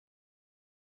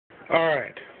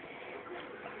Alright.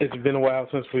 It's been a while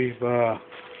since we've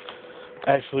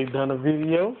actually done a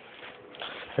video.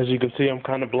 As you can see, I'm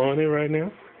kind of blowing it right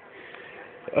now.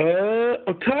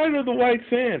 I'm tired of the white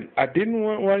sand. I didn't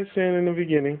want white sand in the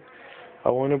beginning. I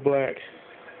wanted black.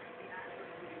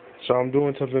 So I'm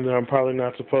doing something that I'm probably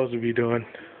not supposed to be doing.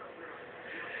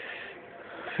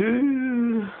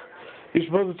 You're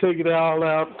supposed to take it all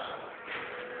out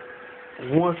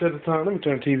once at a time. Let me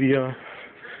turn the TV on.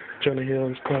 Turn the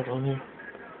headlights clock on here.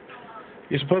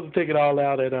 You're supposed to take it all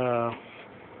out at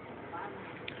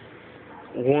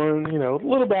one,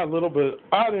 little by little, but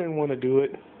I didn't want to do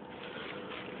it.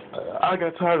 I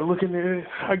got tired of looking at it.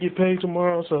 I get paid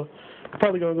tomorrow, so I'm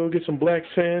probably going to go get some black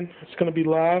sand. It's going to be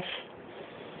live.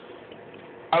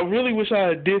 I really wish I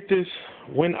had did this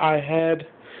when I had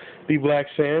the black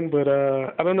sand, but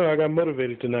I don't know. I got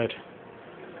motivated tonight.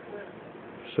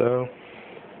 So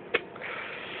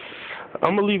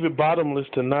I'm going to leave it bottomless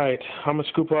tonight. I'm going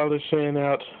to scoop all this sand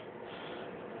out.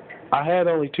 I had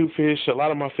only 2 fish. A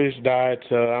lot of my fish died,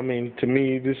 so, to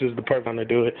me, this is the perfect time to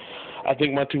do it. I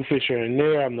think my 2 fish are in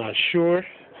there. I'm not sure.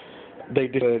 They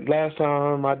did it last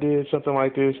time I did something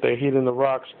like this. They hid in the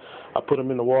rocks. I put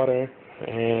them in the water,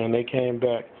 and they came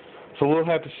back. So we'll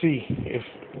have to see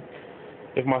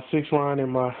if my 6 line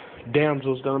and my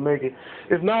damsel's going to make it.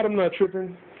 If not, I'm not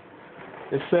tripping.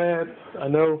 It's sad. I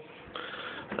know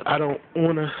I don't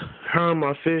want to harm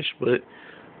my fish, but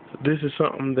this is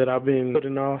something that I've been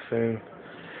putting off, and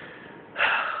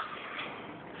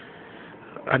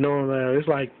I know it's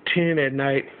like 10 at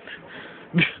night.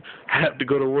 I have to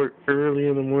go to work early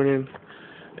in the morning,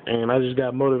 and I just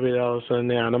got motivated all of a sudden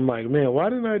now, and I'm like, man, why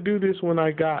didn't I do this when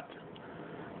I got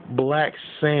black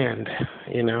sand,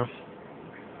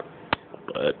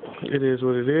 But it is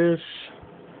what it is,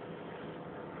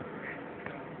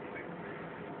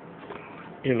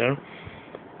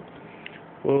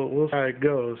 We'll see how it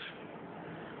goes.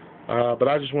 But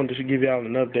I just wanted to give y'all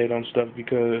an update on stuff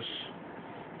because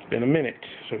it's been a minute.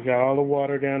 So we got all the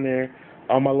water down there.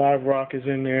 All my live rock is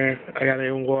in there. I got it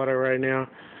in water right now.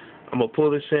 I'm going to pull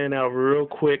this sand out real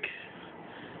quick.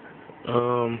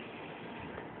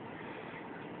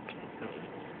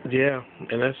 Yeah,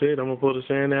 and that's it. I'm going to pull the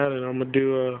sand out, and I'm going to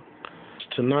do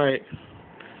tonight.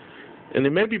 And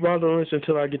it may be bothering us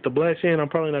until I get the black sand. I'm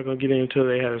probably not going to get it until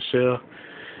they have a sale.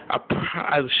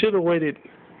 I should have waited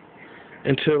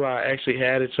until I actually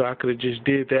had it so I could have just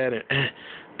did that and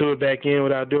threw it back in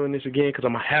without doing this again, because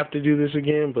I'm going to have to do this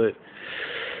again. But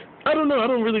I don't know. I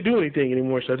don't really do anything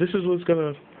anymore, so this is what's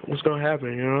gonna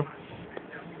happen,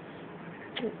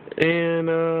 And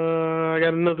I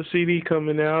got another CD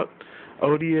coming out,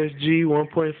 ODSG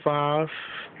 1.5.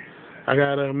 I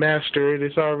got to master it.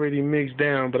 It's already mixed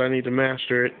down, but I need to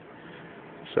master it.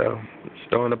 So,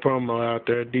 throwing a promo out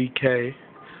there, DK,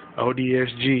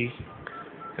 ODSG.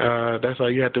 That's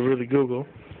all you have to really Google.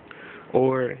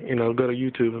 Or, go to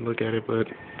YouTube and look at it. But,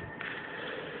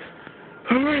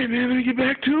 all right, man, let me get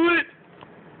back to it.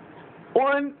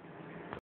 1,